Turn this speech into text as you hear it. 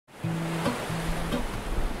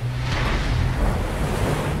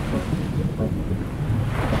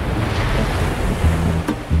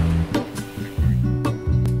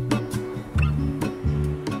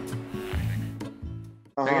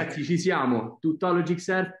Ragazzi, ci siamo.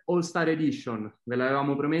 Tuttologic All-Star Edition. Ve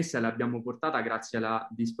l'avevamo promessa e l'abbiamo portata grazie alla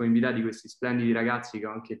disponibilità di questi splendidi ragazzi che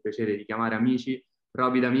ho anche il piacere di chiamare amici,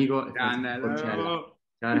 Roby D'Amico e Francisco Grande, Porcella. oh.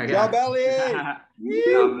 Ciao Ciao ragazzi. belli!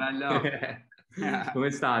 Ciao Iu! bello.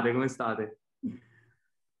 Come state? Come state?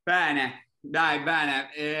 Bene, dai,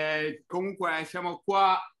 bene. Comunque siamo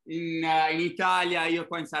qua in Italia, io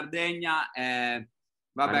qua in Sardegna.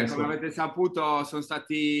 Vabbè, come Adesso, avete saputo,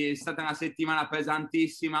 è stata una settimana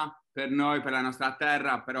pesantissima per noi, per la nostra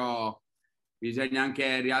terra, però bisogna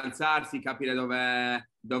anche rialzarsi, capire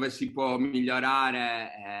dove si può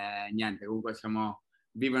migliorare. Niente, comunque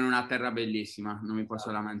vivo in una terra bellissima, non mi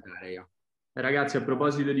posso lamentare io. ragazzi, a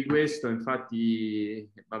proposito di questo, infatti,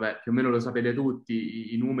 vabbè, più o meno lo sapete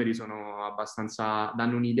tutti, i numeri sono abbastanza,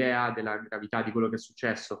 danno un'idea della gravità di quello che è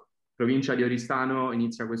successo. Provincia di Oristano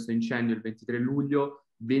inizia questo incendio il 23 luglio,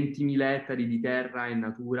 20.000 ettari di terra e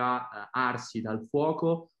natura arsi dal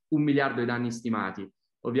fuoco, 1 miliardo di danni stimati.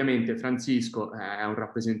 Ovviamente Francisco è un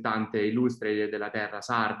rappresentante illustre della terra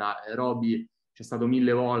sarda, Roby c'è stato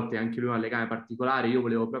 1.000 volte, anche lui ha un legame particolare. Io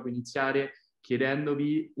volevo proprio iniziare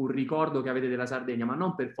chiedendovi un ricordo che avete della Sardegna, ma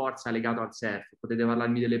non per forza legato al surf, potete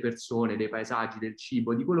parlarmi delle persone, dei paesaggi, del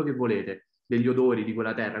cibo, di quello che volete, degli odori di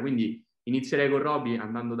quella terra. Quindi inizierei con Roby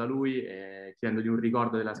andando da lui e chiedendogli un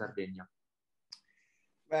ricordo della Sardegna.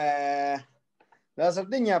 Beh, la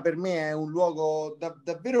Sardegna per me è un luogo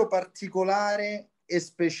davvero particolare e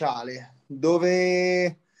speciale,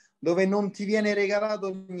 dove non ti viene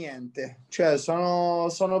regalato niente. Cioè,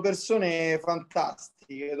 sono persone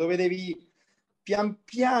fantastiche, dove devi pian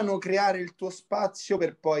piano creare il tuo spazio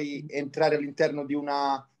per poi entrare all'interno di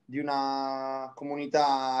una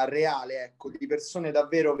comunità reale, ecco, di persone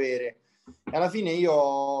davvero vere. E alla fine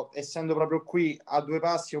io, essendo proprio qui a due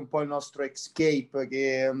passi, è un po' il nostro escape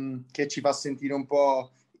che ci fa sentire un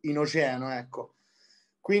po' in oceano, ecco.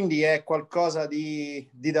 Quindi è qualcosa di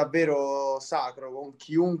davvero sacro. Con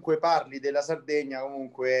chiunque parli della Sardegna,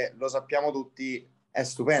 comunque lo sappiamo tutti, è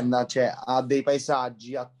stupenda, cioè ha dei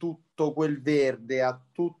paesaggi, ha tutto quel verde, ha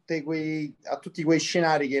tutti quei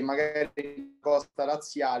scenari che magari in costa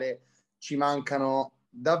laziale ci mancano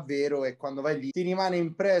davvero, e quando vai lì ti rimane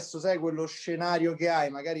impresso, sai, quello scenario che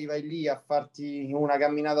hai, magari vai lì a farti una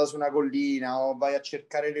camminata su una collina o vai a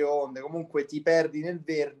cercare le onde, comunque ti perdi nel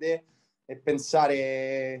verde, e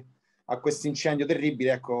pensare a questo incendio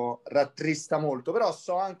terribile, ecco, rattrista molto. Però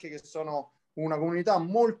so anche che sono una comunità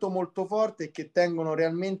molto molto forte e che tengono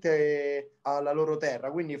realmente alla loro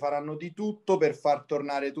terra, quindi faranno di tutto per far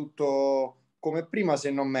tornare tutto come prima,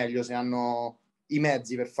 se non meglio, se hanno i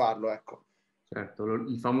mezzi per farlo, ecco. Certo,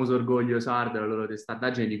 il famoso orgoglio sardo, la loro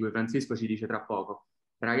testardaggine di cui Francisco ci dice tra poco.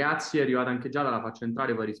 Ragazzi, è arrivata anche Giada, la faccio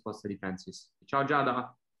entrare, poi risposta di Francis. Ciao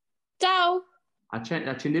Giada, Ciao!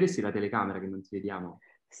 accenderesti la telecamera che non ti vediamo?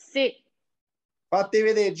 Sì. Fatti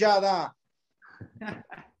vedere, Giada! Ciao.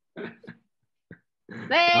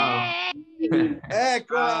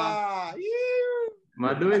 Eccola! Iu!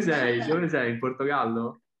 Ma dove sei? Dove sei? In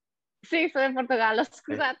Portogallo? Sì, sono in Portogallo. Eh,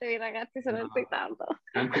 Scusatemi, ragazzi, sono in no, ritardo.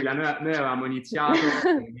 tranquilla, noi avevamo iniziato,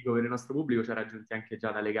 dico per il nostro pubblico, ci ha raggiunti anche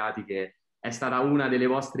Giada Legati, che è stata una delle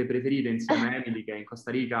vostre preferite insieme a Emily, che è in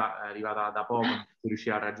Costa Rica, è arrivata da poco, non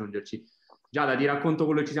riuscirà a raggiungerci. Giada, ti racconto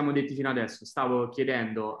quello che ci siamo detti fino adesso. Stavo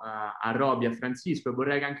chiedendo a Roby e a Francisco, e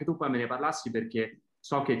vorrei che anche tu poi me ne parlassi, perché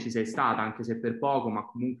so che ci sei stata, anche se per poco, ma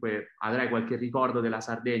comunque avrai qualche ricordo della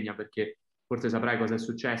Sardegna, perché forse saprai cosa è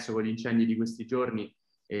successo con gli incendi di questi giorni.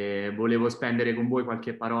 E volevo spendere con voi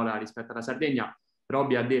qualche parola rispetto alla Sardegna.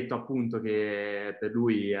 Robby ha detto appunto che per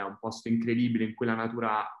lui è un posto incredibile in cui la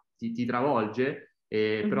natura ti travolge,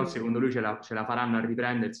 però Mhm. secondo lui ce la faranno a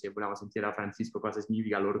riprendersi, e volevamo sentire da Francisco cosa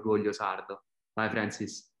significa l'orgoglio sardo. Vai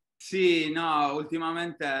Francis. Sì, no,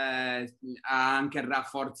 ultimamente ha anche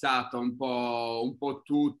rafforzato un po'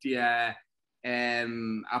 tutti e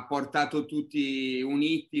ha portato tutti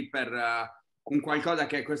uniti per un qualcosa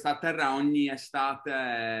che questa terra ogni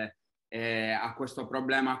estate ha questo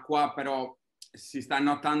problema qua, però si sta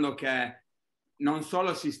notando che non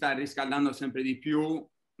solo si sta riscaldando sempre di più,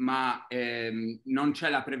 ma non c'è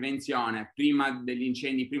la prevenzione prima degli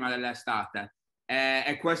incendi, prima dell'estate.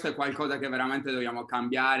 E questo è qualcosa che veramente dobbiamo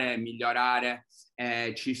cambiare, migliorare.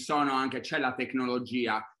 C'è la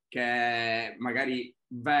tecnologia che magari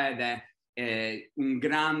vede un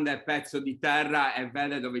grande pezzo di terra e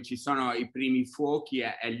vede dove ci sono i primi fuochi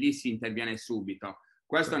e lì si interviene subito.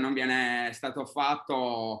 Questo non viene stato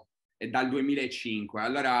fatto dal 2005.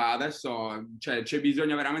 Allora adesso c'è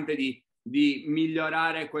bisogno veramente di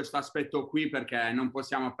migliorare questo aspetto qui, perché non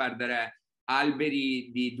possiamo perdere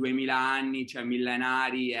alberi di 2000 anni, cioè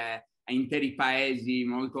millenari, e interi paesi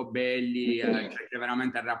molto belli cioè, che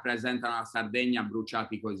veramente rappresentano la Sardegna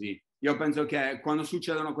bruciati così. Io penso che quando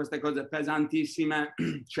succedono queste cose pesantissime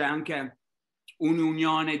c'è anche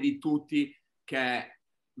un'unione di tutti che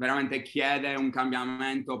veramente chiede un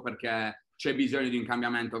cambiamento perché c'è bisogno di un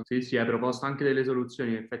cambiamento. Sì, hai proposto anche delle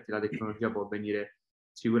soluzioni, in effetti la tecnologia può venire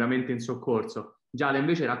sicuramente in soccorso. Giada,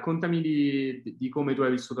 invece raccontami di come tu hai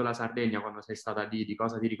vissuto la Sardegna quando sei stata lì, di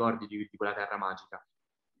cosa ti ricordi di quella terra magica.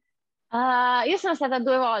 Io sono stata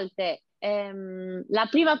 2 volte. La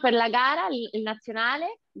prima per la gara, il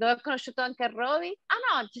nazionale, dove ho conosciuto anche Roby.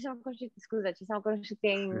 Ah no, ci siamo conosciuti, scusa, ci siamo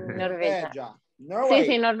conosciuti in Norvegia.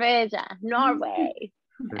 Sì, in Norvegia, Norway.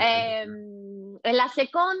 E la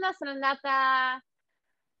seconda sono andata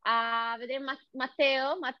a vedere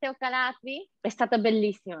Matteo Calatri, è stato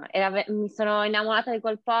bellissimo. Mi sono innamorata di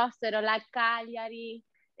quel posto, ero là a Cagliari.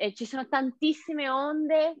 E ci sono tantissime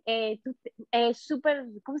onde e è super,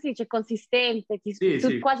 come si dice, consistente.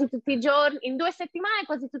 Sì. Quasi tutti i giorni, in 2 settimane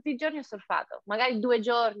quasi tutti i giorni ho surfato, magari 2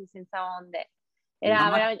 giorni senza onde.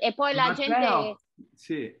 E poi la gente...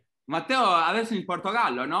 Sì. Matteo adesso è in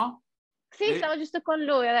Portogallo, no? Sì, stavo giusto con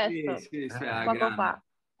lui adesso, Sì, poco fa.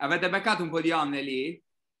 Avete beccato un po' di onde lì?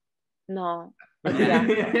 No. Vieni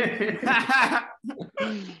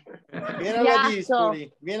alla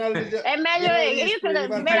Dispoli, è meglio, io credo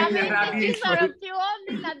veramente ci sono più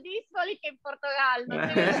onde in Dispoli che in Portogallo, non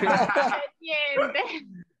c'è niente.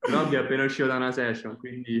 Robby è appena uscito da una session,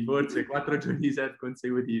 quindi forse 4 giorni di surf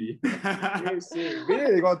consecutivi. Sì.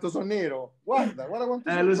 Vedete quanto sono nero? Guarda quanto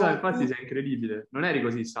sono lo so, infatti sei incredibile. Non eri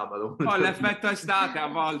così sabato. L'effetto estate a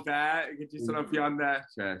volte, che ci sono più onde.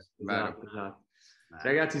 Cioè, esatto.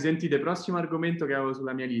 Ragazzi, sentite, prossimo argomento che avevo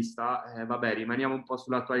sulla mia lista, vabbè, rimaniamo un po'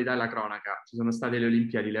 sull'attualità e la cronaca. Ci sono state le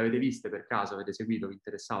Olimpiadi, le avete viste per caso? Avete seguito? Vi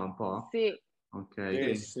interessava un po'? Sì.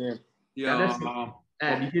 Ok. Sì. Io... Adesso,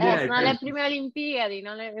 vi chiederei... sono le prime Olimpiadi,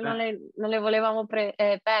 non le volevamo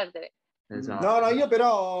perdere. Esatto. No, io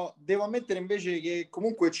però devo ammettere invece che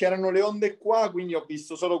comunque c'erano le onde qua, quindi ho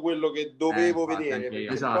visto solo quello che dovevo vedere.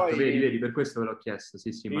 Esatto, poi vedi, per questo ve l'ho chiesto.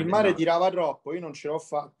 Sì, il mare tirava troppo, io non ce l'ho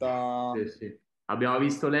fatta. Sì. Abbiamo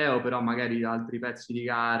visto Leo, però magari altri pezzi di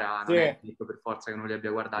gara non è detto per forza che non li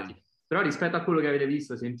abbia guardati. Però rispetto a quello che avete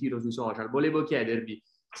visto, sentito sui social, volevo chiedervi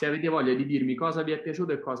se avete voglia di dirmi cosa vi è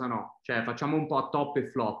piaciuto e cosa no. Cioè, facciamo un po' a top e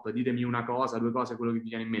flop. Ditemi una cosa, 2 cose, quello che vi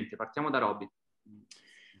viene in mente. Partiamo da Robby.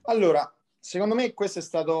 Allora, secondo me questo è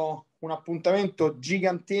stato un appuntamento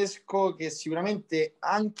gigantesco che sicuramente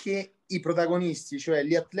anche i protagonisti, cioè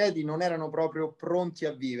gli atleti, non erano proprio pronti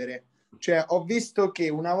a vivere. Cioè, ho visto che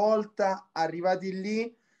una volta arrivati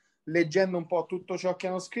lì, leggendo un po' tutto ciò che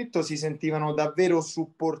hanno scritto, si sentivano davvero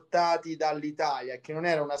supportati dall'Italia, che non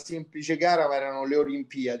era una semplice gara, ma erano le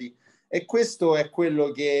Olimpiadi. E questo è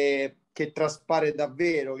quello che traspare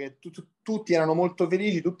davvero, che tutti erano molto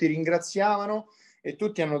felici, tutti ringraziavano e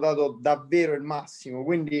tutti hanno dato davvero il massimo.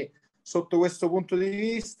 Quindi, sotto questo punto di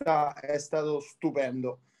vista, è stato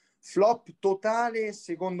stupendo. Flop totale,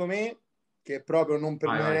 secondo me, che proprio non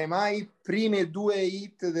perdonerei mai, prime 2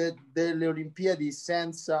 hit delle Olimpiadi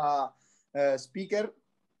senza speaker,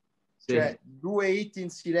 cioè 2 hit in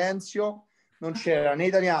silenzio, non c'era né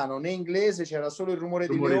italiano né inglese, c'era solo il rumore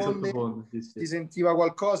delle onde, si sentiva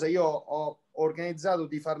qualcosa. Io ho organizzato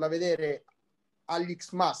di farla vedere agli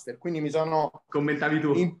X-Master, quindi mi sono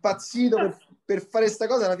impazzito per fare sta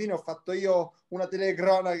cosa. Alla fine ho fatto io una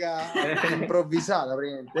telecronaca improvvisata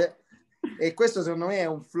praticamente. E questo secondo me è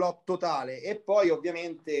un flop totale. E poi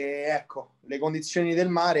ovviamente, ecco, le condizioni del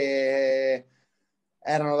mare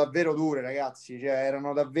erano davvero dure, ragazzi, cioè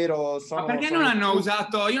erano davvero... Ma perché non hanno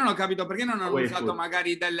usato, io non ho capito, perché non hanno usato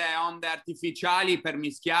magari delle onde artificiali per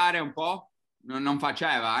mischiare un po'? Non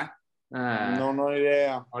faceva, Non ho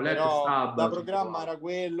idea. Però da programma era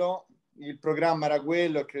quello, il programma era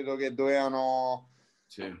quello e credo che dovevano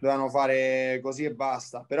fare così e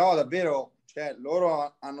basta. Però davvero, cioè,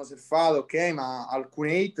 loro hanno surfato, ok, ma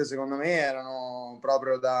alcune hit secondo me erano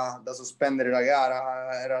proprio da sospendere la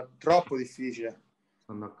gara, era troppo difficile.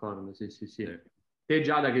 Sono d'accordo, sì. Te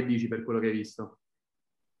Giada che dici per quello che hai visto?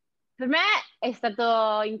 Per me è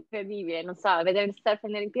stato incredibile, non so, vedere il surf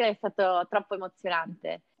nelle Olimpiadi è stato troppo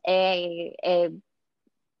emozionante e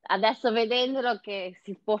adesso vedendolo che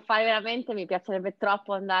si può fare veramente, mi piacerebbe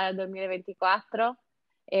troppo andare al 2024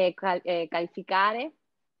 e qualificare.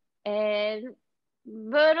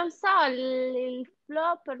 Non so, il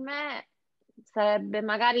flop per me sarebbe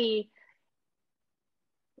magari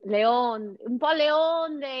le onde, un po' le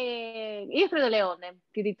onde, io credo le onde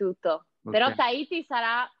più di tutto, però Tahiti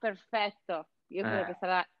sarà perfetto, io credo che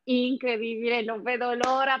sarà incredibile, non vedo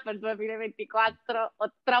l'ora per 2024,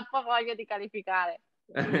 ho troppa voglia di qualificare.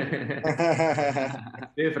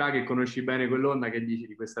 Te, Fra, che conosci bene quell'onda, che dici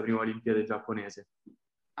di questa prima Olimpiade giapponese?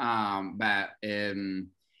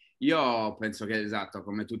 Io penso che esatto,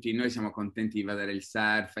 come tutti noi siamo contenti di vedere il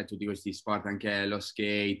surf e tutti questi sport, anche lo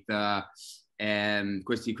skate,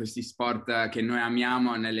 questi sport che noi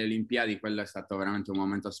amiamo nelle Olimpiadi, quello è stato veramente un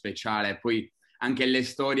momento speciale. Poi anche le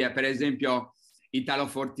storie, per esempio, Italo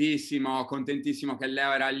fortissimo, contentissimo che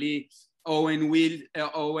Leo era lì. Owen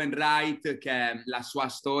Wright, che la sua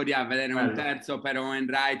storia, vedere un terzo per Owen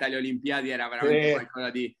Wright alle Olimpiadi era veramente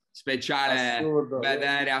qualcosa di speciale, assurdo,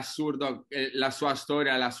 vedere assurdo la sua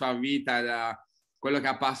storia, la sua vita, quello che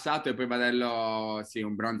ha passato e poi vederlo, sì,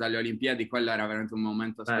 un bronzo alle Olimpiadi, quello era veramente un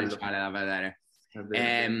momento speciale da vedere.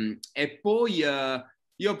 E poi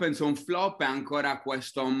io penso un flop è ancora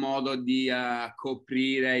questo modo di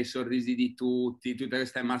coprire i sorrisi di tutte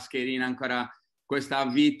queste mascherine, ancora questa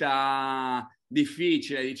vita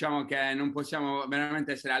difficile, diciamo che non possiamo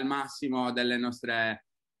veramente essere al massimo delle nostre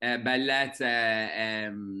bellezze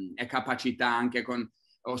e capacità, anche con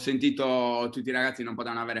ho sentito tutti i ragazzi non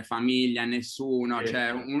potevano avere famiglia, nessuno,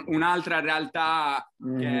 cioè un'altra realtà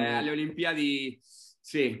che alle Olimpiadi,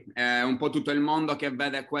 sì, è un po' tutto il mondo che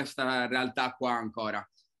vede questa realtà qua ancora.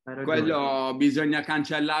 Quello bisogna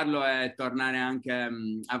cancellarlo e tornare anche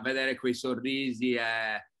a vedere quei sorrisi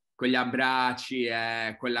e quegli abbracci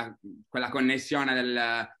e quella connessione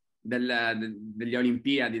delle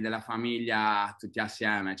Olimpiadi, della famiglia tutti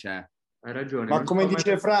assieme, cioè. Hai ragione. Ma come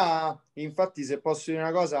dice Fra, infatti, se posso dire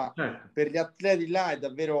una cosa, per gli atleti là è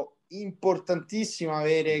davvero importantissimo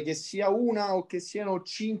avere che sia una o che siano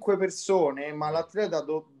 5 persone, ma l'atleta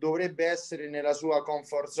dovrebbe essere nella sua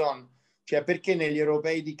comfort zone. Cioè, perché negli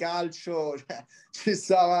europei di calcio ci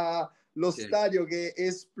stava lo stadio che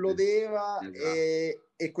esplodeva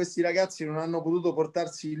e questi ragazzi non hanno potuto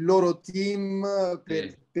portarsi il loro team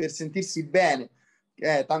per sentirsi bene.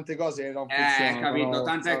 Tante cose che non funzionano. Capito,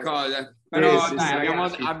 tante cose. Però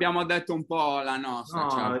abbiamo detto un po' la nostra. No,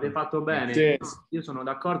 certo. Avete fatto bene. Sì. Io sono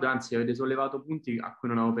d'accordo, anzi avete sollevato punti a cui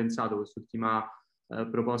non avevo pensato, quest'ultima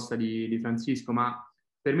proposta di Francisco, ma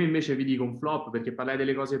per me invece vi dico un flop, perché parlare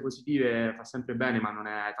delle cose positive fa sempre bene, ma non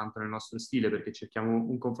è tanto nel nostro stile, perché cerchiamo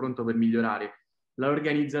un confronto per migliorare.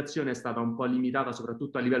 L'organizzazione è stata un po' limitata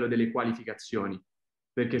soprattutto a livello delle qualificazioni,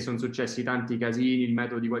 perché sono successi tanti casini, il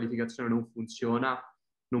metodo di qualificazione non funziona,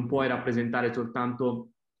 non puoi rappresentare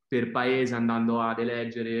soltanto per paese andando ad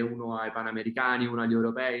eleggere uno ai panamericani, uno agli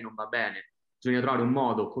europei, non va bene. Bisogna trovare un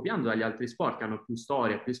modo, copiando dagli altri sport che hanno più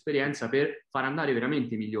storia, più esperienza, per far andare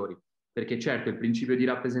veramente i migliori. Perché certo il principio di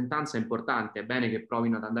rappresentanza è importante, è bene che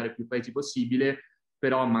provino ad andare più paesi possibile,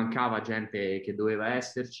 però mancava gente che doveva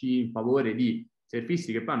esserci in favore di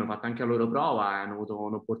surfisti che poi hanno fatto anche la loro prova e hanno avuto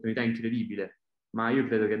un'opportunità incredibile. Ma io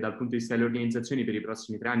credo che dal punto di vista delle organizzazioni per i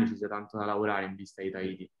prossimi 3 anni ci sia tanto da lavorare in vista di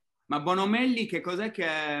Tahiti. Ma Bonomelli, che cos'è che...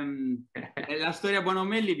 la storia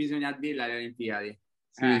Bonomelli bisogna dirla alle Olimpiadi.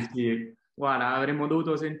 Sì. Guarda, avremmo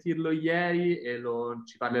dovuto sentirlo ieri e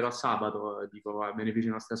ci parlerò sabato, dico a beneficio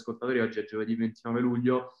dei nostri ascoltatori. Oggi è giovedì 29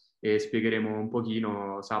 luglio e spiegheremo un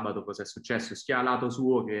pochino sabato cosa è successo, sia lato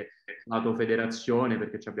suo che lato federazione,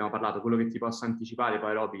 perché ci abbiamo parlato. Quello che ti posso anticipare,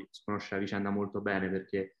 poi Roby conosce la vicenda molto bene,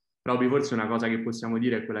 perché Roby forse una cosa che possiamo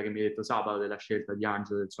dire è quella che mi hai detto sabato della scelta di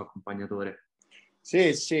Angelo, del suo accompagnatore.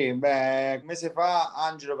 Sì, beh, un mese fa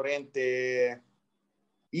Angelo praticamente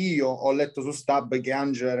io ho letto su Stab che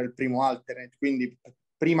Angelo era il primo alternate, quindi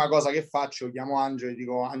prima cosa che faccio chiamo Angelo e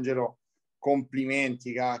dico Angelo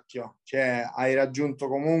complimenti cacchio, cioè hai raggiunto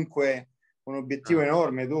comunque un obiettivo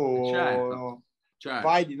enorme, tu certo.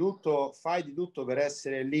 fai di tutto per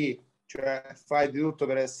essere lì, cioè fai di tutto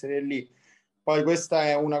per essere lì. Poi questa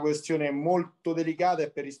è una questione molto delicata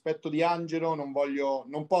e per rispetto di Angelo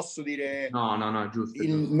non posso dire no, giusto.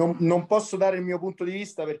 non posso dare il mio punto di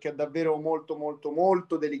vista perché è davvero molto molto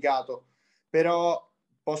molto delicato, però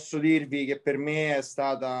posso dirvi che per me è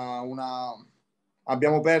stata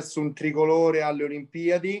abbiamo perso un tricolore alle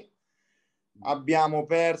Olimpiadi, abbiamo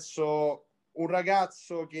perso un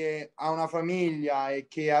ragazzo che ha una famiglia e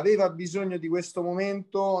che aveva bisogno di questo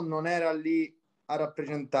momento, non era lì a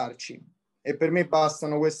rappresentarci. E per me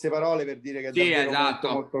bastano queste parole per dire che è davvero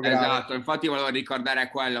molto, molto grave. Esatto, infatti volevo ricordare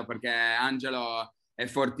quello perché Angelo è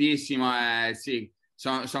fortissimo e sì,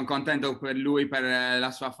 sono contento per lui, per la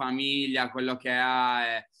sua famiglia, quello che ha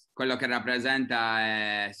e quello che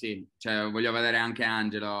rappresenta e sì, cioè, voglio vedere anche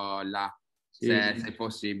Angelo là, se è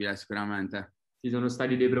possibile sicuramente. Ci sono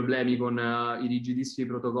stati dei problemi con i rigidissimi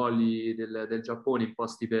protocolli del Giappone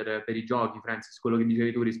imposti per i giochi, Francis, quello che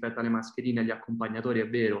dicevi tu rispetto alle mascherine e agli accompagnatori è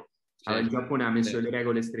vero, Il Giappone ha messo delle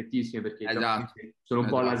regole strettissime perché sono un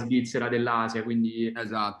po' la Svizzera dell'Asia, quindi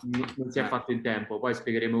non si è fatto in tempo. Poi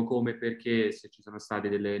spiegheremo come e perché, se ci sono state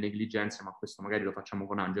delle negligenze, ma questo magari lo facciamo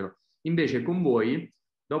con Angelo. Invece con voi,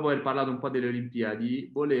 dopo aver parlato un po' delle Olimpiadi,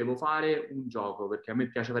 volevo fare un gioco, perché a me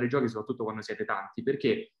piace fare i giochi soprattutto quando siete tanti,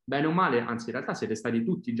 perché bene o male, anzi in realtà siete stati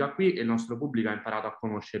tutti già qui e il nostro pubblico ha imparato a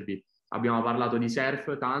conoscervi. Abbiamo parlato di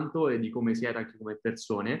surf tanto e di come siete anche come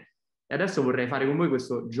persone. E adesso vorrei fare con voi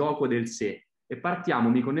questo gioco del sé. E partiamo,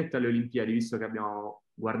 mi connetto alle Olimpiadi, visto che abbiamo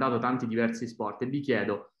guardato tanti diversi sport, e vi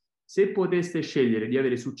chiedo, se poteste scegliere di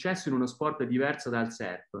avere successo in uno sport diverso dal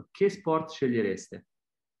surf, che sport scegliereste?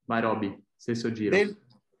 Vai Roby, stesso giro.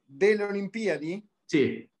 Delle Olimpiadi?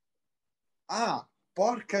 Sì. Ah,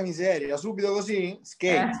 porca miseria, subito così?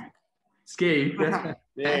 Skate. Skate?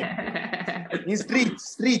 In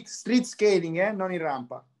street skating, non in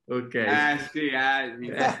rampa. Ok. Sì,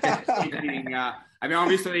 abbiamo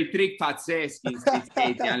visto dei trick pazzeschi in street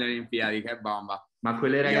skating alle Olimpiadi, che bomba. Ma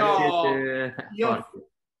quelle ragazzette...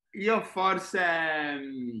 Io forse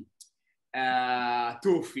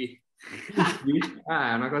tuffi.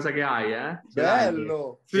 È una cosa che hai, eh?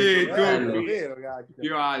 Bello! Sì, bello, vero,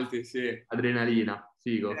 più alti, sì. Adrenalina,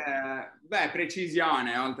 figo.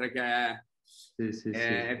 Precisione, oltre che sì.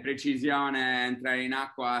 precisione, entrare in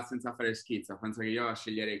acqua senza fare schizzo. Penso che io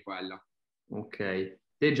sceglierei quello. Ok.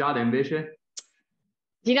 Te Giada invece?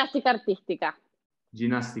 Ginnastica artistica.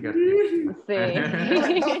 Ginnastica artistica.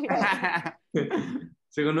 Sì.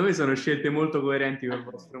 Secondo me sono scelte molto coerenti con il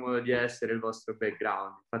vostro modo di essere, il vostro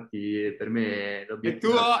background. Infatti per me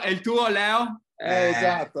l'obiettivo... E il tuo Leo?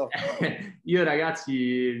 Esatto. Io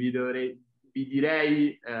ragazzi vi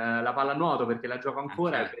direi la pallanuoto perché la gioco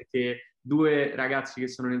ancora, perché 2 ragazzi che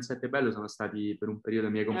sono nel Sette Bello sono stati per un periodo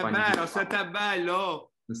i miei compagni. È vero, Sette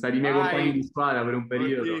Bello! Sono stati i miei compagni di squadra per un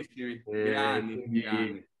periodo. Fortissimi,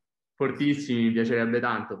 grandi. Fortissimi, mi piacerebbe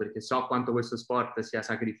tanto perché so quanto questo sport sia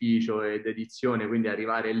sacrificio e dedizione, quindi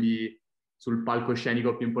arrivare lì sul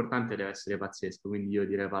palcoscenico più importante deve essere pazzesco, quindi io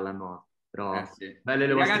direi pallanuoto. Però belle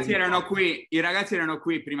le vostre I ragazzi erano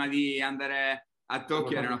qui prima di andare a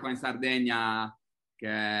Tokyo, erano qua in Sardegna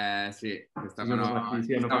che stavano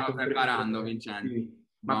preparando, Vincenzo. Sì.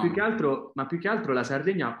 Ma più che altro la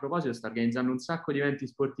Sardegna, a proposito, sta organizzando un sacco di eventi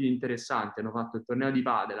sportivi interessanti. Hanno fatto il torneo di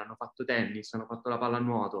padel, hanno fatto tennis, hanno fatto la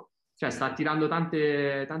pallanuoto. Cioè, sta attirando tanti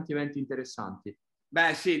eventi interessanti.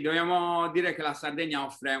 Beh, sì, dobbiamo dire che la Sardegna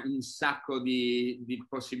offre un sacco di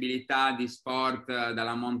possibilità di sport,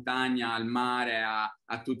 dalla montagna al mare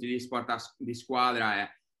a tutti gli sport di squadra.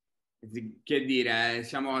 Che dire,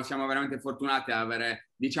 siamo veramente fortunati ad avere,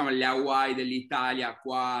 diciamo, gli Hawaii dell'Italia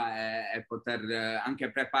qua e poter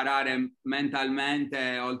anche preparare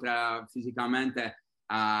mentalmente, oltre a fisicamente,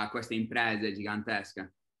 a queste imprese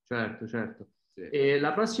gigantesche. Certo. Sì. E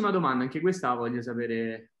la prossima domanda, anche questa voglio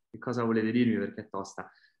sapere che cosa volete dirmi perché è tosta.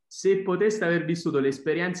 Se poteste aver vissuto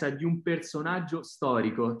l'esperienza di un personaggio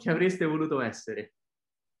storico, che avreste voluto essere?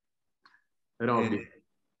 Robby.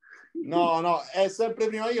 No, è sempre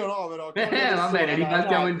prima io, no, però. Va bene,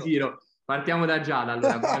 ribaltiamo il giro. Partiamo da Giada,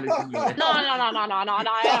 allora. No.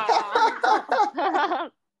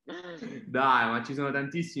 Dai, ma ci sono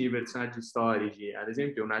tantissimi personaggi storici. Ad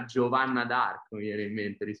esempio, una Giovanna d'Arco mi viene in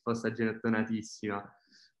mente, risposta gettonatissima.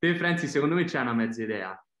 Te, Francis, secondo me c'è una mezza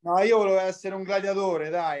idea. No, io volevo essere un gladiatore,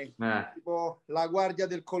 dai. Tipo la guardia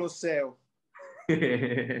del Colosseo.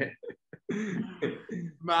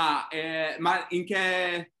 Ma in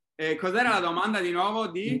che... cos'era la domanda di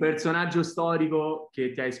nuovo? Un personaggio storico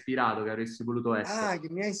che ti ha ispirato, che avresti voluto essere. Ah, che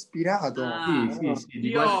mi ha ispirato. Sì,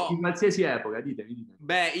 di qualsiasi epoca, ditemi.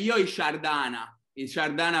 Beh, io i Sciardana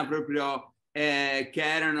proprio, che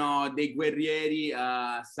erano dei guerrieri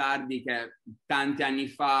sardi che tanti anni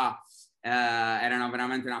fa erano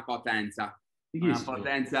veramente una potenza. Una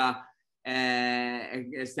potenza,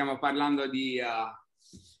 stiamo parlando di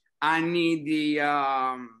anni di...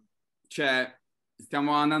 cioè,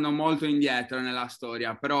 stiamo andando molto indietro nella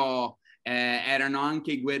storia, però erano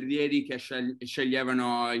anche i guerrieri che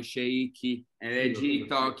sceglievano i sceicchi e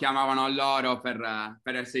l'Egitto, chiamavano loro per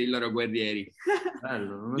essere i loro guerrieri.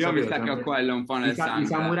 Bello, non lo Io mi sa che ho quello un po' nel sangue. I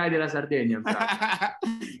samurai della Sardegna,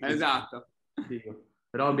 esatto.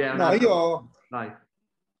 Però Vai.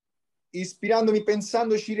 Ispirandomi,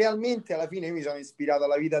 pensandoci realmente, alla fine io mi sono ispirato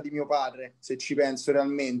alla vita di mio padre, se ci penso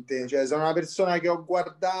realmente. Cioè, sono una persona che ho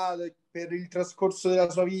guardato per il trascorso della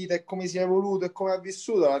sua vita e come si è evoluto e come ha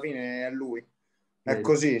vissuto, alla fine è lui. È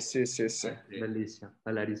così, sì. Bellissima,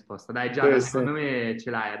 bella risposta. Dai, Giada, secondo me ce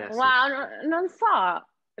l'hai adesso. Wow, non so,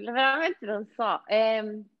 veramente non so.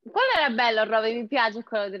 Quello era bello, Roby, mi piace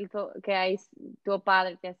quello che tuo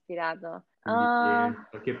padre ti ha ispirato. Quindi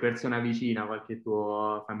qualche persona vicina, qualche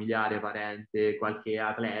tuo familiare, parente, qualche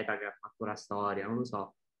atleta che ha fatto la storia, non lo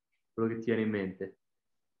so, quello che ti viene in mente.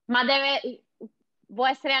 Ma può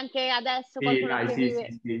essere anche adesso Sì, qualcuno dai, che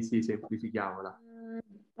vive... sì, semplifichiamola.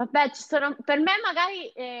 Vabbè, per me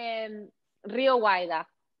magari Rio Guaida,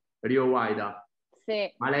 Rio Guaida,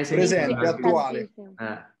 sì, ma l'hai mi sentito Presente, ispira dal vivo? attuale. tantissimo.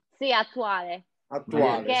 Eh, Sì, attuale,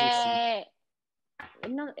 Attuale, sì, sì.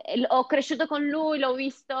 perché ho cresciuto con lui, ho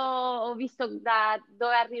visto da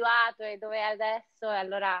dove è arrivato e dove è adesso, e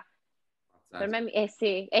allora per me,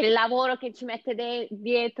 sì, e il lavoro che ci mette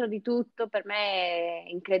dietro di tutto, per me è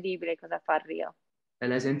incredibile cosa fa Rio. e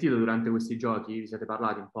l'hai sentito durante questi giochi? Vi siete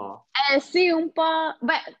parlati un po'? Sì, un po'.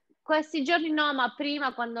 Beh, questi giorni no, ma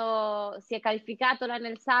prima quando si è qualificato là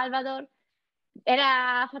nel Salvador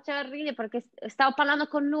faceva ridere perché stavo parlando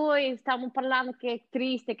con lui, stavamo parlando che è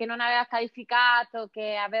triste, che non aveva qualificato,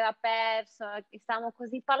 che aveva perso, e stavamo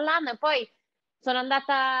così parlando e poi sono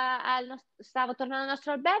andata stavo tornando al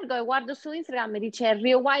nostro albergo e guardo su Instagram e dice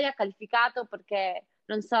Rio Guai ha qualificato perché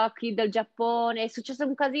non so chi del Giappone, è successo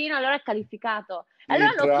un casino, allora è qualificato. Sì,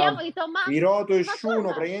 Allora lo tra chiamo e dico, Hiroto e ma Shuno,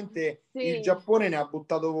 cosa? praticamente il Sì, Giappone ne ha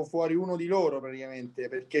buttato fuori uno di loro, praticamente,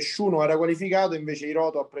 perché Shuno era qualificato, invece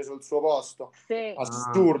Hiroto ha preso il suo posto. sì. Ah,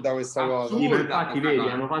 Assurda questa cosa. sì, ma Assurda infatti questa vedi,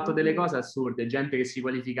 cosa. hanno fatto delle cose assurde, gente che si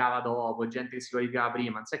qualificava dopo, gente che si qualificava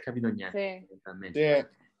prima, non si è capito niente, Sì. fondamentalmente.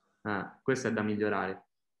 Sì. Questo è da migliorare.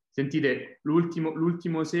 Sentite,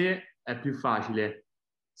 l'ultimo se è più facile.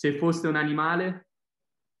 Se foste un animale,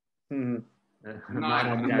 Mm.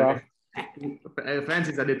 vai, Un'orca. No.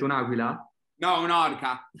 Francis ha detto un'aquila? No,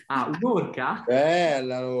 un'orca. Ah, un'orca?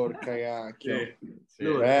 Bella l'orca, cacchio. Sì.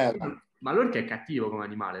 Bella. Ma l'orca è cattivo come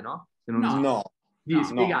animale, no? Se non No, No, no.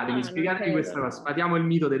 Spiegatemi, No, non spiegatemi credo. questa cosa. Sfatiamo il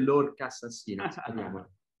mito dell'orca assassina.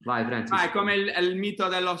 Sfatiamolo. Vai, ma Francis. è come il mito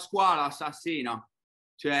dello squalo assassino.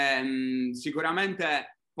 Cioè,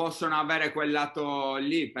 sicuramente possono avere quel lato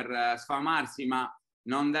lì per sfamarsi, ma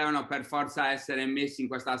non devono per forza essere messi in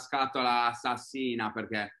questa scatola assassina,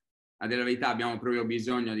 perché a dire la verità abbiamo proprio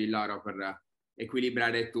bisogno di loro per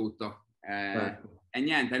equilibrare tutto. Certo. E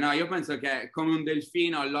niente, no, io penso che con un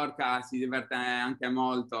delfino l'orca si diverte anche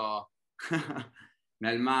molto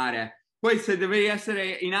nel mare. Poi se devi essere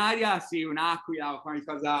in aria, sì, un'aquila o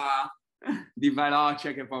qualcosa di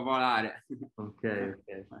veloce che può volare. Ok.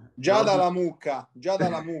 Giada la mucca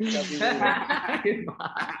sicuro. È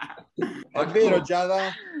Ma vero, come? Giada?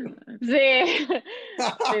 Sì, sì,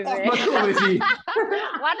 sì. Ma come sì?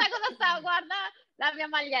 Guarda cosa stavo, guarda la mia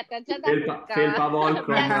maglietta, già da mucca. Felpa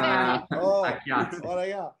Volcom a Oh, chiazzi. oh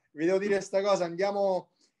raga, vi devo dire questa cosa,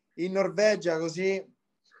 andiamo in Norvegia così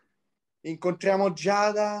incontriamo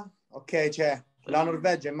Giada, ok, c'è la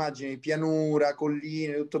Norvegia, immagini, pianura,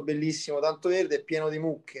 colline, tutto bellissimo, tanto verde e pieno di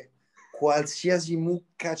mucche. Qualsiasi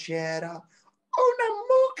mucca c'era, una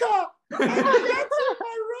mucca! Ragazzi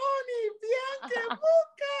marroni, bianche,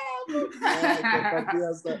 mucca! Che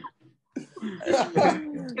partita sta...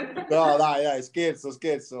 No, dai, scherzo. O se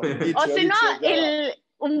no, Diccelo, Giada.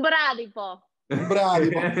 un bradipo. Un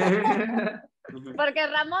bradipo. Perché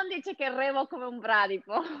Ramon dice che revo come un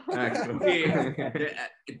bradipo. Ecco.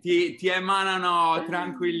 Sì, ti emanano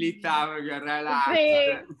tranquillità, relax.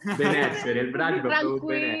 Sì. Benessere, il bradipo è proprio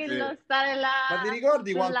Tranquillo, benessere. stare Ma ti là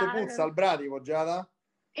ricordi quanto puzza sull'albero. il bradipo, Giada?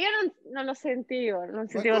 Io non lo sentivo, non Ma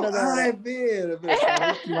sentivo Ah, l'odore. è vero,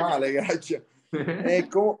 stavamo tutti male, cacchio.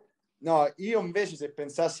 Ecco, no, io invece se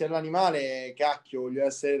pensassi all'animale, cacchio, voglio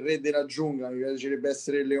essere il re della giungla, mi piacerebbe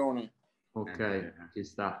essere il leone. Ok, ci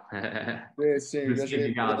sta. Sì, mi piacerebbe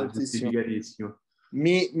Giustificato, tantissimo. giustificatissimo.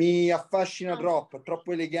 Mi affascina No. troppo, è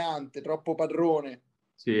troppo elegante, troppo padrone.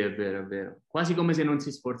 Sì, è vero, è vero. Quasi come se non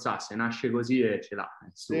si sforzasse, nasce così e ce l'ha, è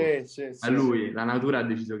suo. A Sì. lui, la natura ha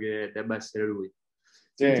deciso che debba essere lui.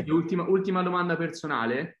 Sì. Sentite, ultima domanda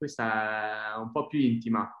personale, questa è un po' più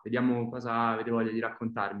intima, vediamo cosa avete voglia di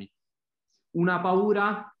raccontarmi. Una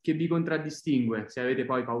paura che vi contraddistingue, se avete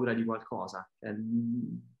poi paura di qualcosa.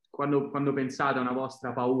 Quando pensate a una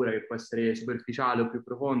vostra paura che può essere superficiale o più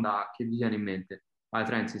profonda, che vi viene in mente? Vai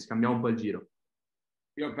Francis, cambiamo un po' il giro.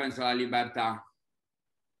 Io penso alla libertà,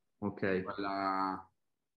 Ok, quella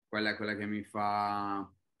è quella che mi fa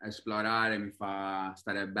esplorare, mi fa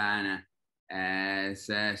stare bene.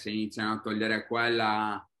 Se iniziano a togliere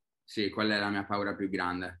quella, sì, quella è la mia paura più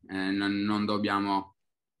grande. Non dobbiamo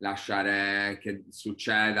lasciare che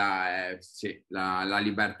succeda, sì, la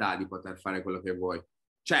libertà di poter fare quello che vuoi.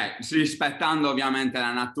 Cioè, rispettando ovviamente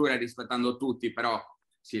la natura e rispettando tutti, però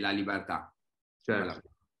sì, la libertà. Quella. certo.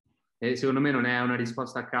 E secondo me non è una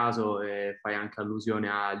risposta a caso e fai anche allusione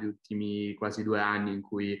agli ultimi quasi 2 anni in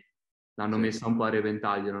cui l'hanno messa un po' a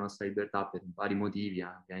repentaglio la nostra libertà per vari motivi,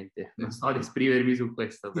 ovviamente. Non sto ad esprimermi su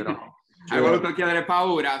questo, però... Hai voluto chiedere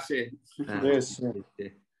paura, sì. Sì.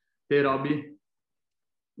 Te, Robby?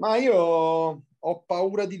 Ma io ho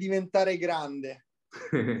paura di diventare grande.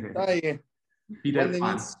 Sai, Peter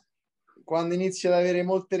Pan. quando inizi ad avere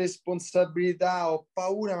molte responsabilità, ho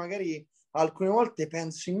paura, magari alcune volte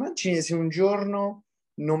penso, immagini se un giorno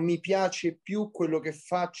non mi piace più quello che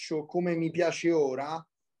faccio come mi piace ora,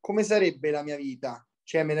 come sarebbe la mia vita?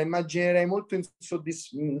 Cioè, me la immaginerei molto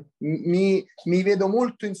mi vedo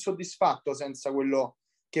molto insoddisfatto senza quello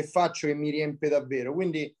che faccio che mi riempie davvero.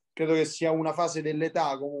 Quindi credo che sia una fase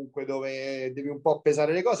dell'età comunque dove devi un po'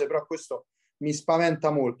 pesare le cose, però questo mi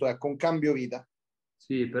spaventa molto, ecco, un cambio vita.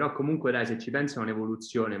 Sì, però comunque dai, se ci pensi è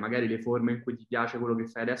un'evoluzione, magari le forme in cui ti piace quello che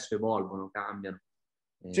fai adesso evolvono, cambiano.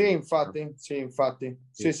 Sì, infatti. Sì.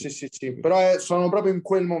 Però sono proprio in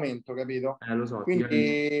quel momento, capito? Lo so,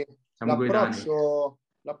 Quindi siamo coetanei.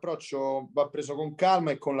 l'approccio va preso con calma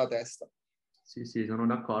e con la testa. Sì, sono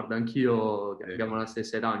d'accordo. Anch'io, che abbiamo la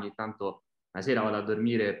stessa età, ogni tanto la sera vado a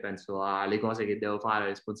dormire e penso alle cose che devo fare, alle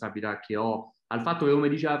responsabilità che ho, al fatto che, come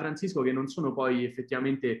diceva Francisco, che non sono poi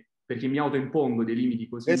effettivamente perché mi autoimpongo dei limiti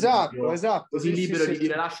Esatto. così Sì, libero di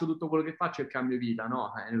dire sì. lascio tutto quello che faccio e cambio vita,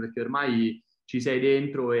 no? Perché ormai ci sei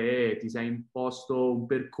dentro e ti sei imposto un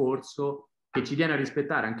percorso che ci tiene a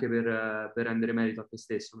rispettare anche per rendere merito a te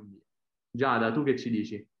stesso. Quindi, Giada, tu che ci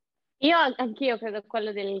dici? Anch'io credo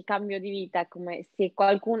quello del cambio di vita, come se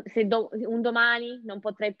un domani non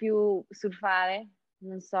potrei più surfare,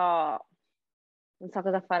 non so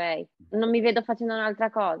cosa farei. Non mi vedo facendo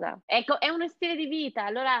un'altra cosa. Ecco, è uno stile di vita,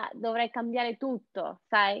 allora dovrei cambiare tutto,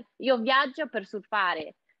 sai? Io viaggio per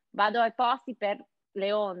surfare, vado ai posti per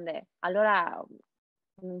le onde, allora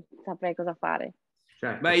non saprei cosa fare.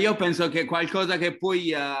 Certo. Beh, io penso che qualcosa che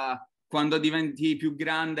poi quando diventi più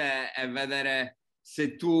grande è vedere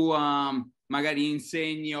se tu magari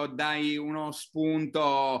insegni o dai uno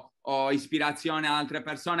spunto o ispirazione a altre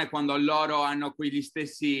persone quando loro hanno quegli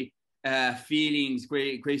stessi feelings,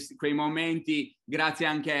 quei momenti, grazie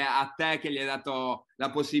anche a te che gli hai dato la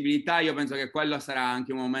possibilità. Io penso che quello sarà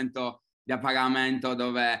anche un momento di appagamento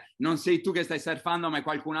dove non sei tu che stai surfando, ma è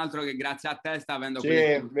qualcun altro che grazie a te sta avendo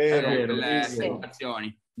È vero, quelle sì.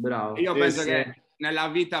 sensazioni. Bravo. E io penso Sì. che nella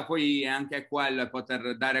vita poi è anche quello,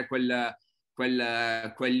 poter dare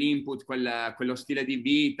quell'input, quello stile di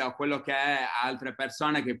vita o quello che è a altre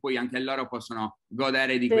persone che poi anche loro possono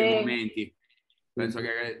godere di quei momenti. Penso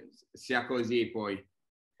che sia così poi.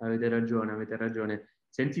 Avete ragione.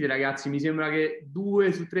 Sentite ragazzi, mi sembra che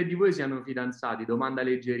 2 su 3 di voi siano fidanzati. Domanda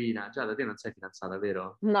leggerina. Giada, te non sei fidanzata,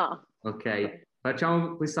 vero? No. Ok.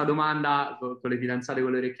 Facciamo questa domanda con le fidanzate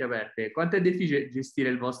con le orecchie aperte. Quanto è difficile gestire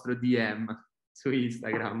il vostro DM su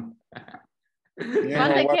Instagram?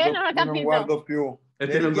 Io non guardo più. E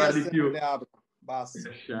Le te non guardi richieste più? non le apro. Basta.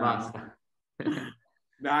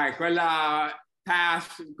 Dai, quella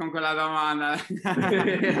pass con quella domanda.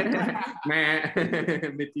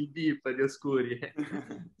 Metti il beep, ti oscuri.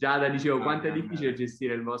 Giada, dicevo, quanto è difficile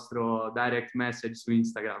gestire il vostro direct message su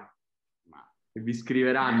Instagram? Che vi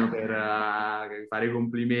scriveranno per fare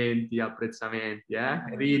complimenti, apprezzamenti, eh?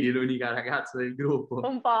 Ridi, l'unica ragazza del gruppo.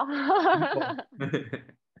 Un po'.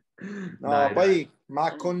 No, Dai. poi,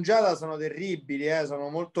 ma con Giada sono terribili, sono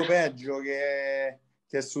molto peggio che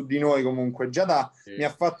su di noi comunque. Giada mi ha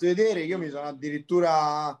fatto vedere, io mi sono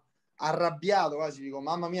addirittura arrabbiato, quasi dico,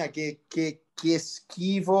 mamma mia, che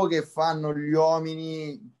schifo che fanno gli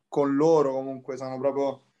uomini con loro, comunque sono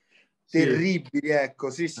proprio terribili, ecco,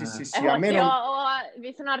 sì. A me non...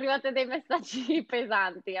 mi sono arrivate dei messaggi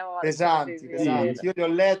pesanti a volte. Pesanti. Sì. Io li ho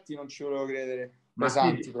letti, non ci volevo credere.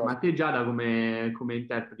 Pesanti Ma te Giada come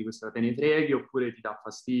interpreti questa? Te ne freghi oppure ti dà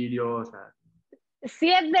fastidio? Cioè... Se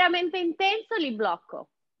è veramente intenso li blocco,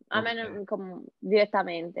 a me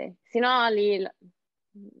direttamente, se no li...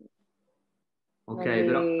 Ok,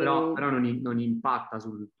 però non impatta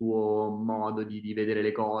sul tuo modo di vedere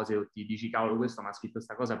le cose o ti dici cavolo questo mi ha scritto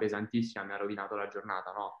questa cosa pesantissima, mi ha rovinato la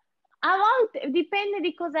giornata, no? A volte dipende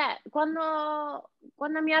di cos'è. Quando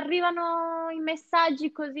mi arrivano i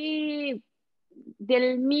messaggi così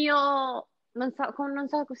del mio, non so come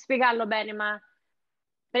spiegarlo bene, ma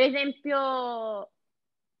per esempio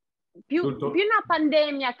più una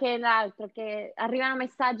pandemia che l'altro, che arrivano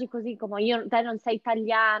messaggi così come te non sei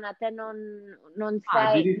italiana, te non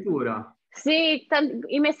sei... Addirittura? Sì,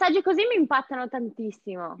 i messaggi così mi impattano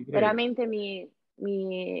tantissimo, Ti credo. veramente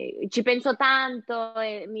ci penso tanto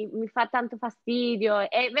e mi fa tanto fastidio,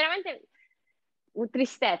 è veramente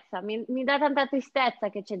tristezza, mi dà tanta tristezza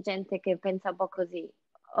che c'è gente che pensa un po' così.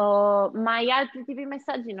 Ma gli altri tipi di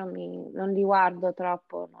messaggi non li guardo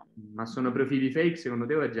troppo. Ma sono profili fake secondo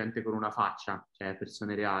te o è gente con una faccia, cioè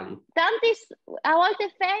persone reali? Tanti, a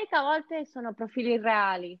volte fake, a volte sono profili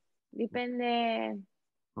reali. Dipende,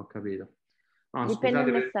 Ho capito. No, dipende scusate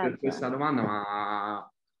il per messaggio. questa domanda,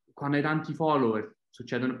 ma quando hai tanti follower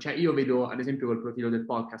succedono, cioè io vedo ad esempio col profilo del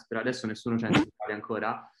podcast, per adesso nessuno c'è in Italia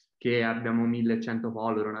ancora, che abbiamo 1100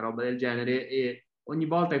 follower, una roba del genere, e ogni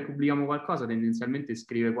volta che pubblichiamo qualcosa tendenzialmente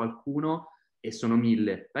scrive qualcuno e sono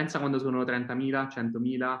 1000. Pensa quando sono 30.000,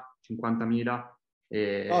 100.000, 50.000. No,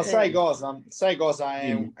 E... sai Sì. cosa? Sai cosa?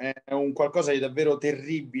 Dimmi. È un qualcosa di davvero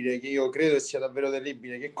terribile, che io credo che sia davvero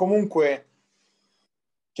terribile, che comunque,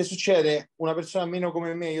 che succede? Una persona meno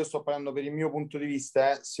come me, io sto parlando per il mio punto di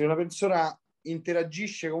vista, se una persona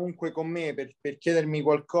interagisce comunque con me per chiedermi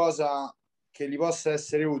qualcosa che gli possa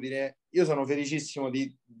essere utile, io sono felicissimo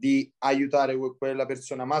di aiutare quella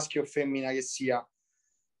persona, maschio o femmina che sia,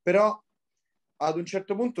 però ad un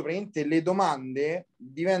certo punto praticamente le domande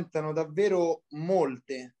diventano davvero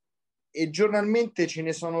molte e giornalmente ce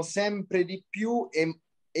ne sono sempre di più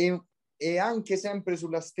e anche sempre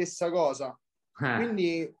sulla stessa cosa.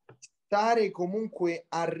 Quindi stare comunque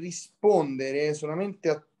a rispondere solamente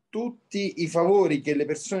a tutti i favori che le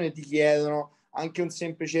persone ti chiedono, anche un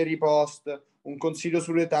semplice ripost, un consiglio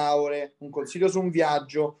sulle tavole, un consiglio su un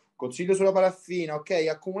viaggio, un consiglio sulla paraffina, ok?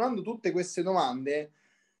 Accumulando tutte queste domande,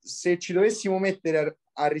 se ci dovessimo mettere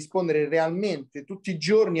a rispondere realmente tutti i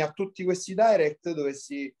giorni a tutti questi direct,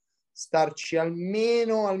 dovessi starci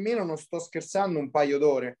almeno non sto scherzando, un paio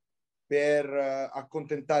d'ore per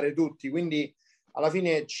accontentare tutti. Quindi alla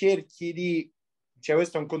fine cerchi di, cioè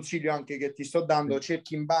questo è un consiglio anche che ti sto dando,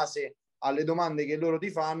 cerchi in base alle domande che loro ti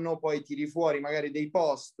fanno, poi tiri fuori magari dei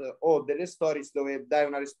post o delle stories dove dai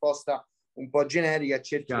una risposta un po' generica e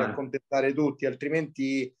cerchi di accontentare tutti,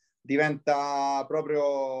 altrimenti diventa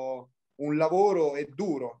proprio un lavoro e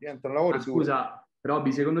duro, diventa un lavoro Ma e duro. scusa,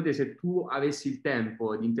 Robby, secondo te se tu avessi il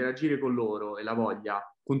tempo di interagire con loro e la voglia,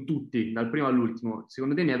 con tutti, dal primo all'ultimo,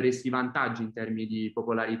 secondo te ne avresti vantaggi in termini di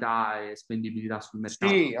popolarità e spendibilità sul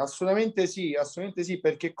mercato? Sì, assolutamente sì,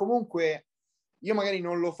 perché comunque io magari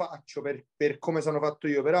non lo faccio per come sono fatto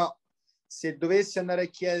io, però se dovessi andare a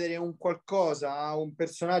chiedere un qualcosa a un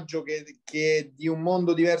personaggio che è di un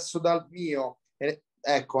mondo diverso dal mio,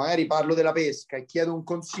 ecco, magari parlo della pesca e chiedo un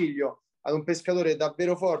consiglio ad un pescatore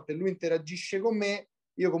davvero forte e lui interagisce con me,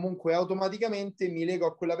 io comunque automaticamente mi lego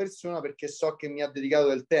a quella persona perché so che mi ha dedicato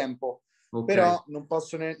del tempo. Ok. Però non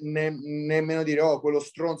posso nemmeno dire oh, quello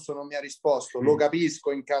stronzo non mi ha risposto, lo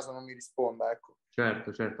capisco in caso non mi risponda, ecco.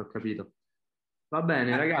 Certo, certo, ho capito. Va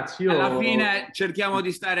bene, ragazzi, Alla io... fine cerchiamo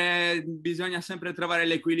di stare, bisogna sempre trovare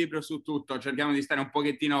l'equilibrio su tutto, cerchiamo di stare un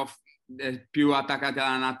pochettino più attaccati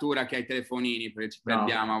alla natura che ai telefonini, perché ci Bravo.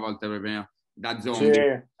 perdiamo a volte proprio da Sì, zombie. È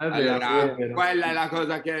vero, è Allora, vero. quella è la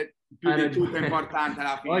cosa che più Hai di tutto è ragione. importante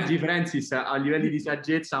alla Oggi fine. Francis ha livelli di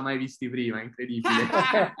saggezza mai visti prima, incredibile.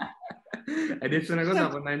 Hai detto una cosa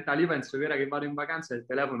fondamentale. Io penso che ora che vado in vacanza il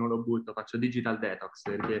telefono lo butto, faccio digital detox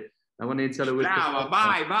perché da quando ho iniziato questo Bravo,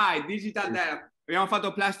 podcast... vai, Digital Detox. Abbiamo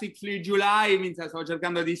fatto Plastic Free July, stavo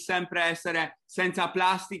cercando di sempre essere senza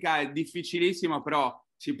plastica, è difficilissimo, però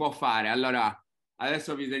si può fare. Allora,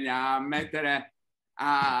 adesso bisogna mettere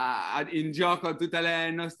in gioco tutte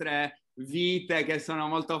le nostre vite che sono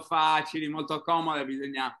molto facili, molto comode,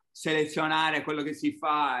 bisogna selezionare quello che si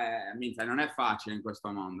fa, non è facile in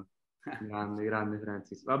questo mondo. Grande, grande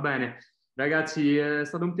Francis. Va bene. Ragazzi, è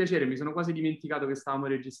stato un piacere, mi sono quasi dimenticato che stavamo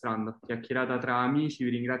registrando. Chiacchierata tra amici, vi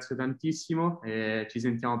ringrazio tantissimo e ci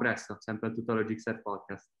sentiamo presto, sempre a Tuttologic All-Star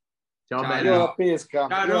Podcast. Ciao Ciao, Io belli. alla ciao. pesca,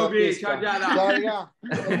 Ciao io alla Ruby, ciao pesca. Giada. Ciao raga,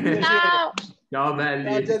 è stato un piacere. Ciao! Ciao Ciao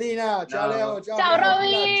belli. Giadina, ciao Leo, Ciao. ciao Ciao Fra, un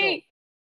abbraccio. Roby!